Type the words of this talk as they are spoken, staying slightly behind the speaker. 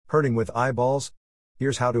Hurting with eyeballs?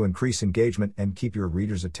 Here's how to increase engagement and keep your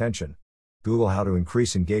readers' attention. Google how to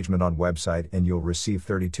increase engagement on website and you'll receive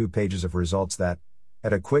 32 pages of results that,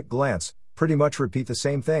 at a quick glance, pretty much repeat the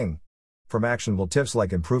same thing. From actionable tips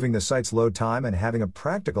like improving the site's load time and having a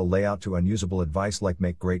practical layout to unusable advice like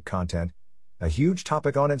make great content, a huge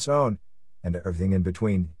topic on its own, and everything in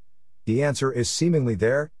between. The answer is seemingly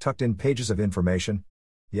there, tucked in pages of information.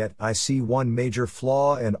 Yet, I see one major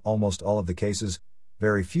flaw in almost all of the cases.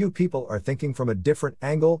 Very few people are thinking from a different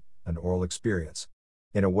angle, an oral experience.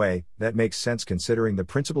 In a way, that makes sense considering the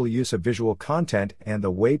principal use of visual content and the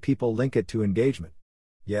way people link it to engagement.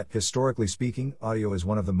 Yet, historically speaking, audio is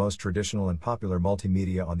one of the most traditional and popular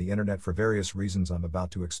multimedia on the internet for various reasons I'm about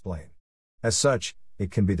to explain. As such, it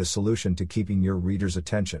can be the solution to keeping your readers'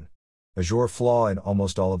 attention. A major flaw in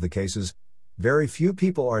almost all of the cases, very few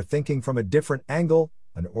people are thinking from a different angle,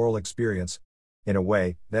 an oral experience. In a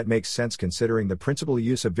way, that makes sense considering the principal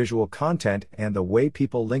use of visual content and the way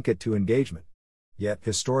people link it to engagement. Yet,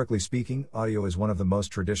 historically speaking, audio is one of the most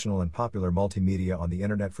traditional and popular multimedia on the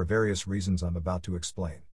internet for various reasons I'm about to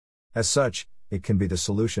explain. As such, it can be the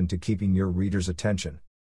solution to keeping your readers' attention.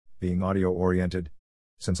 Being audio-oriented.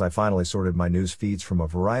 Since I finally sorted my news feeds from a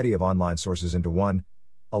variety of online sources into one,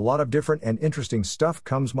 a lot of different and interesting stuff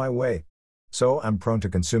comes my way. So I'm prone to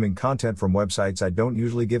consuming content from websites I don't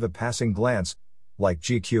usually give a passing glance, like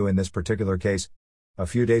GQ in this particular case. A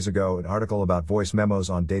few days ago, an article about voice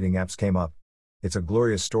memos on dating apps came up. It's a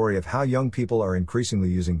glorious story of how young people are increasingly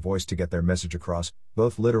using voice to get their message across,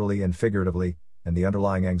 both literally and figuratively, and the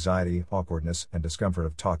underlying anxiety, awkwardness, and discomfort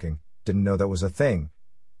of talking, didn't know that was a thing,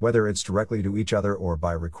 whether it's directly to each other or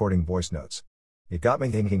by recording voice notes. It got me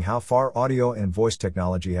thinking how far audio and voice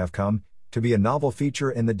technology have come to be a novel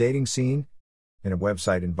feature in the dating scene. In a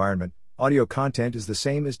website environment, audio content is the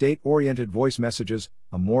same as date-oriented voice messages,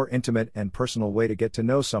 a more intimate and personal way to get to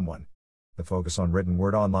know someone. The focus on written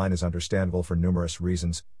word online is understandable for numerous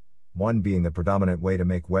reasons, one being the predominant way to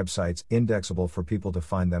make websites indexable for people to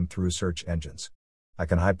find them through search engines. I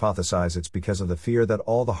can hypothesize it's because of the fear that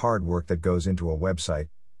all the hard work that goes into a website,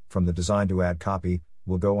 from the design to add copy,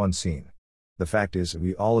 will go unseen. The fact is,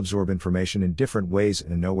 we all absorb information in different ways,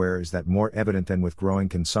 and nowhere is that more evident than with growing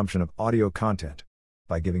consumption of audio content.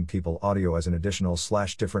 By giving people audio as an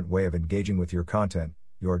additional/different way of engaging with your content,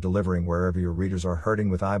 you are delivering wherever your readers are hurting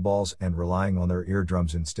with eyeballs and relying on their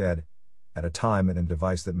eardrums instead, at a time and a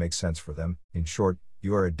device that makes sense for them. In short,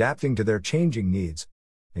 you are adapting to their changing needs.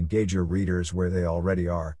 Engage your readers where they already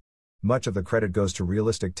are. Much of the credit goes to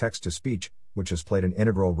realistic text-to-speech, which has played an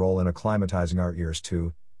integral role in acclimatizing our ears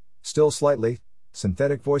to, still slightly,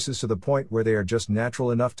 synthetic voices to the point where they are just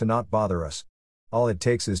natural enough to not bother us. All it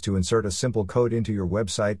takes is to insert a simple code into your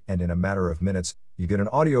website, and in a matter of minutes, you get an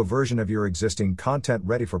audio version of your existing content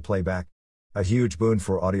ready for playback. A huge boon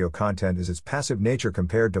for audio content is its passive nature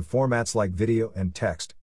compared to formats like video and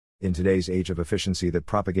text. In today's age of efficiency that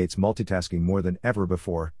propagates multitasking more than ever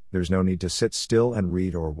before, there's no need to sit still and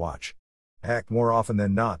read or watch. Heck, more often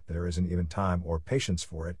than not, there isn't even time or patience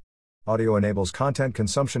for it. Audio enables content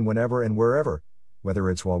consumption whenever and wherever, whether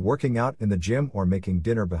it's while working out in the gym or making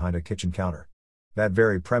dinner behind a kitchen counter. That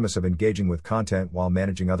very premise of engaging with content while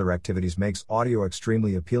managing other activities makes audio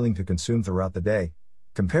extremely appealing to consume throughout the day,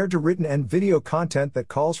 compared to written and video content that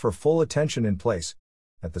calls for full attention in place.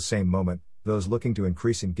 At the same moment, those looking to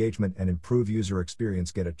increase engagement and improve user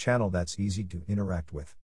experience get a channel that's easy to interact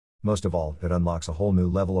with. Most of all, it unlocks a whole new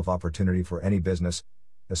level of opportunity for any business,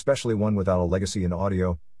 especially one without a legacy in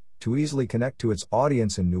audio, to easily connect to its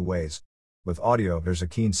audience in new ways. With audio, there's a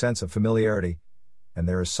keen sense of familiarity, and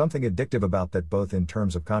there is something addictive about that, both in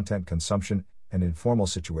terms of content consumption and in formal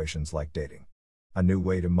situations like dating. A new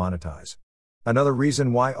way to monetize. Another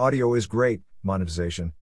reason why audio is great,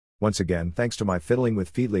 monetization. Once again, thanks to my fiddling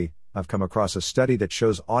with Feedly, I've come across a study that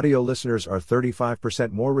shows audio listeners are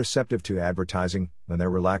 35% more receptive to advertising when they're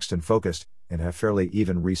relaxed and focused, and have fairly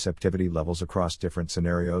even receptivity levels across different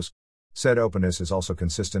scenarios. Said openness is also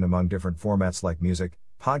consistent among different formats like music,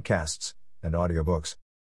 podcasts, and audiobooks.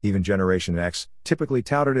 Even Generation X, typically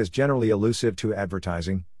touted as generally elusive to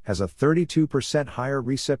advertising, has a 32% higher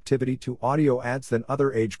receptivity to audio ads than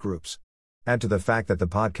other age groups. Add to the fact that the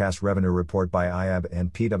podcast revenue report by IAB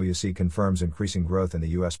and PwC confirms increasing growth in the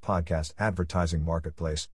U.S. podcast advertising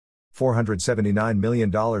marketplace. $479 million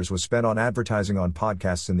was spent on advertising on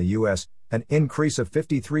podcasts in the U.S., an increase of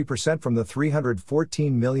 53% from the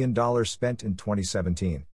 $314 million spent in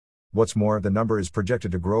 2017. What's more, the number is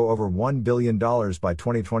projected to grow over $1 billion by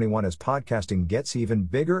 2021 as podcasting gets even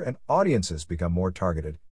bigger and audiences become more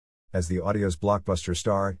targeted. As the audio's blockbuster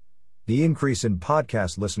star, the increase in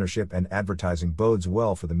podcast listenership and advertising bodes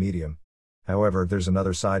well for the medium. However, there's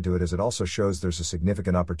another side to it, as it also shows there's a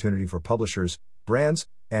significant opportunity for publishers, brands,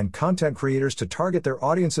 and content creators to target their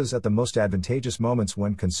audiences at the most advantageous moments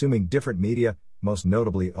when consuming different media, most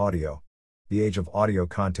notably audio. The age of audio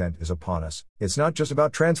content is upon us. It's not just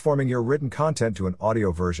about transforming your written content to an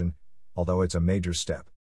audio version, although it's a major step.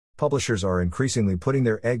 Publishers are increasingly putting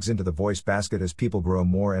their eggs into the voice basket as people grow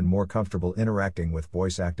more and more comfortable interacting with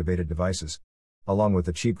voice-activated devices. Along with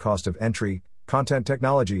the cheap cost of entry, content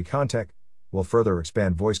technology, Contech, will further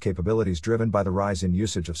expand voice capabilities driven by the rise in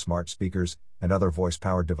usage of smart speakers and other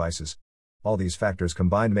voice-powered devices. All these factors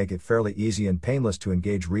combined make it fairly easy and painless to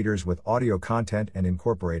engage readers with audio content and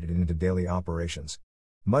incorporate it into daily operations.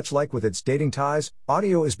 Much like with its dating ties,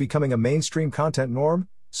 audio is becoming a mainstream content norm,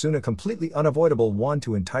 soon a completely unavoidable one,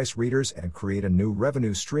 to entice readers and create a new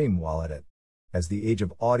revenue stream while at it. As the age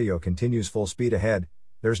of audio continues full speed ahead,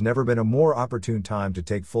 there's never been a more opportune time to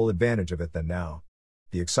take full advantage of it than now.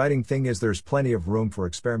 The exciting thing is there's plenty of room for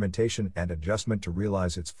experimentation and adjustment to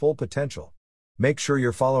realize its full potential. Make sure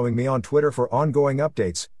you're following me on Twitter for ongoing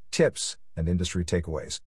updates, tips, and industry takeaways.